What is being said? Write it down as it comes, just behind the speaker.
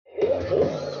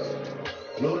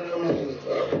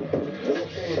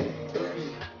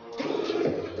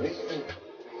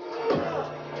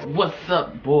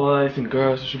up, boys and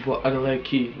girls? It's your boy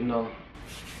Underlaidkey, you know.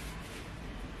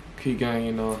 Key gang,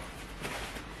 you know.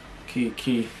 Key,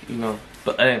 you know.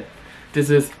 But hey, this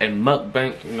is a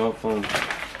mukbang, you know, from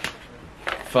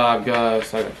Five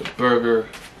Guys. I got the burger,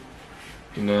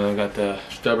 you know, I got the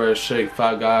strawberry shake,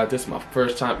 Five Guys. This is my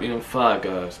first time eating Five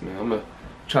Guys, man. I'm gonna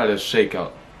try this shake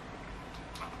out.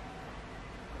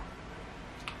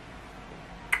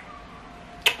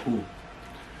 Ooh,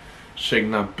 shake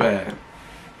not bad.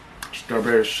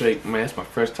 Strawberry shake, man, it's my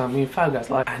first time eating Five Guys.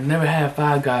 Like, I never had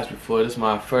Five Guys before. This is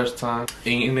my first time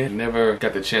eating it. Never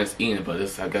got the chance eating it, but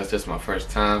I guess this is my first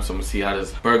time. So I'm gonna see how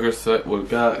this burger set what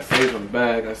got saved on the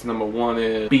bag. That's number one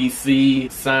is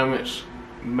BC sandwich,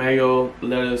 mayo,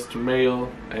 lettuce,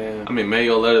 tomato, and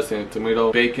mayo, lettuce, and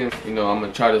tomato, bacon. You know, I'm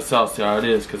gonna try this out, see how it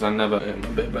is, cause I never. My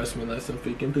bad, I smell like some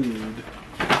freaking food.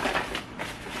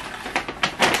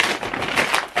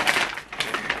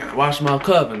 Wash my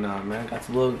cover now, man. Got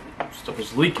some little stuff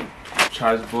was leaking.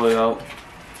 Try this boy out.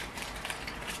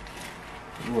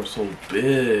 You are so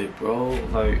big, bro.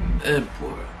 Like, that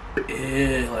boy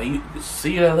big. Like, you can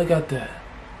see that. Look at that.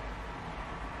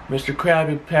 Mr.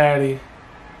 Krabby Patty.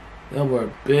 That boy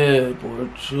big, boy.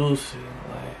 Juicy.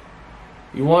 Like,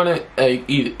 you want it? Hey,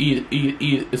 eat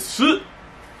it. It's it.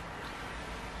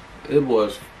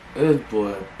 This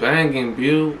boy banging,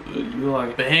 Bill. You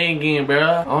like banging, bro.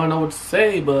 I don't know what to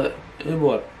say, but this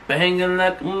boy banging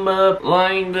like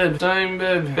lying baby, same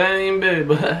baby, bang baby.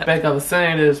 But back I was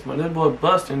saying this, but this boy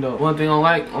busting though. One thing I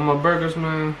like on my burgers,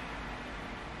 man,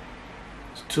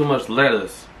 it's too much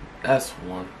lettuce. That's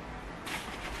one.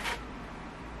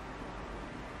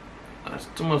 That's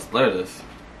too much lettuce.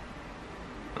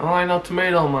 I don't like no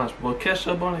tomato much, but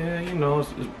ketchup on it, yeah, you know,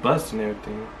 it's busting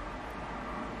everything.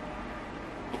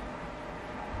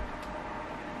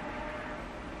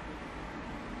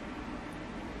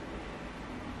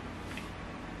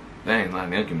 Dang, like,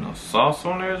 they don't give me no sauce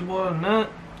on there, boy, or not.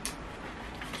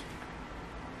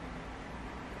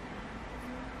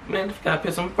 Man, just gotta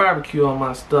put some barbecue on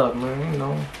my stuff, man, you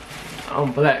know.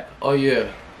 I'm black, oh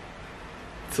yeah.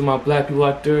 To my black people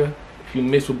out there, if you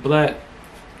mix with black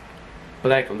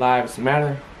lives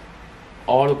matter,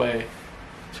 all the way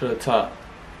to the top.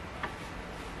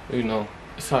 You know,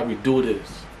 that's how we do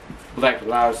this. Black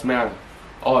lives matter,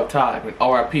 all the time, and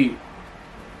R.I.P.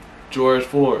 George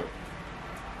Floyd.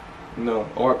 No,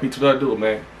 R.I.P. to that dude,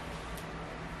 man.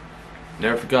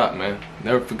 Never forgot, man.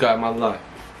 Never forgot my life.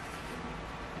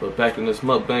 But back in this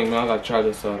mukbang, man, I gotta try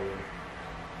this out, man.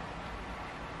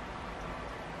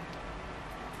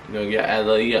 You know, you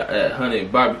gotta add honey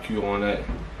barbecue on that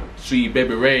sweet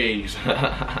baby rays.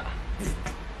 Oh,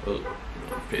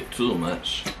 don't fit too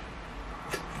much.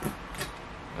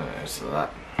 Alright, that's a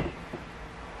lot.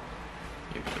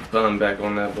 Get the bun back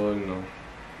on that boy, you know.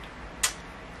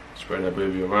 Spread that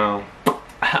baby around.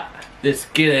 Let's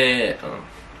get it.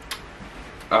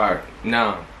 Alright,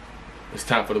 now it's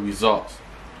time for the results.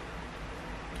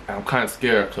 I'm kind of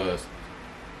scared because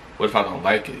what if I don't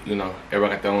like it? You know,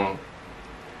 everybody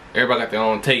got their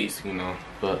own taste, you know.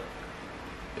 But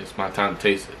it's my time to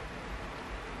taste it.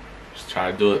 Just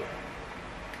try to do it.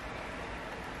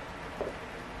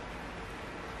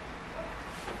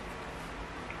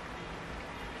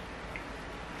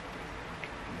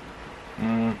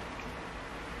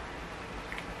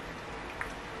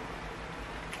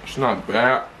 It's not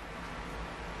bad.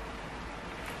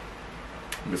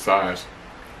 Besides,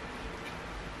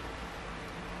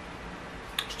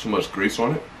 there's too much grease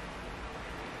on it.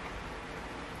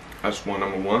 That's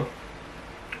number one.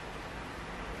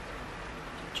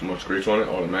 Too much grease on it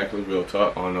automatically built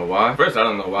up. I don't know why. First, I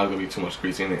don't know why there's gonna be too much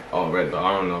grease in it already. So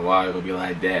I don't know why it's gonna be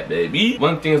like that, baby.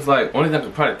 One thing is like, only thing I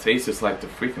could probably taste is like the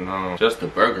freaking just the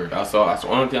burger. That's the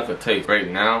only thing I could taste right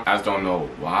now. I just don't know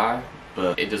why,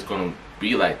 but it just gonna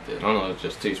be like this. I don't know, it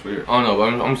just tastes weird. I don't know,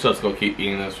 but I'm just gonna keep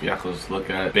eating this. Y'all can just look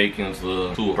at it. Bacon's a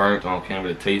little too burnt. I can't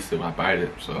really taste it when I bite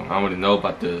it. So I don't really know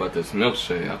about this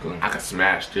milkshake. I can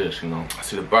smash this, you know. I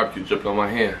see the barbecue dripping on my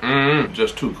hand.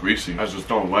 Just too greasy. I just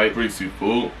don't like greasy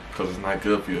food because it's not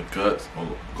good for your guts or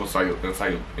inside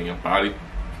your body.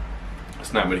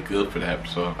 It's not really good for that.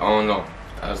 So I don't know.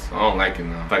 I don't like it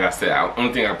now. Like I said, the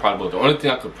only thing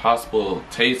I could possibly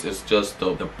taste is just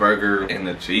the burger and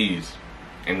the cheese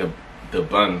and the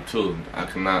bun too. I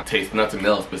cannot taste nothing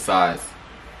else besides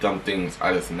them things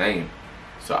I just named.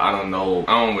 So I don't know.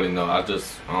 I don't really know. I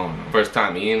don't know. First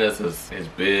time eating this is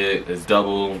big. It's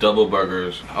double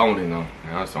burgers. I don't really know.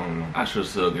 I just don't know. I should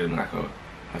still get like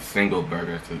a single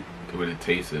burger to really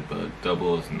taste it, but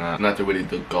double is not really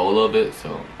the goal of it.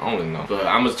 So I don't really know. But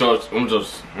I'm just.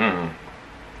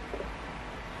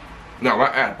 Now, when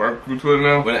I add barbecue to it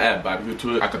now,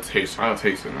 I can taste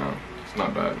it now. It's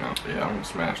not bad now. Yeah, I'm gonna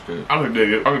smash this. I could dig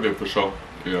it. I could dig it for sure.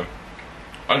 Yeah.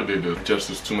 I could dig this. It's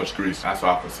just too much grease. That's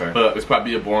all I can say. But it's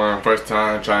probably a boring first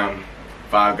time trying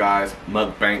Five Guys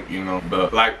mukbang, you know.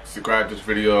 But like, subscribe to this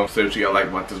video. Say what you guys like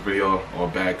about this video or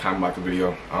bad comment about the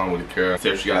video. I don't really care.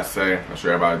 Say what you guys say. I'm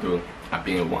sure everybody do. I'm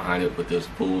being 100 with this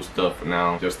food stuff for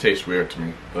now. Just tastes weird to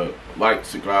me. But like,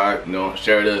 subscribe, you know,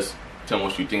 share this. Tell me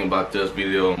what you think about this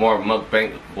video. More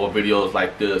mukbang or videos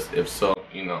like this. If so,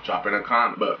 you know, drop in a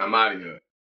comment. But I'm out of here.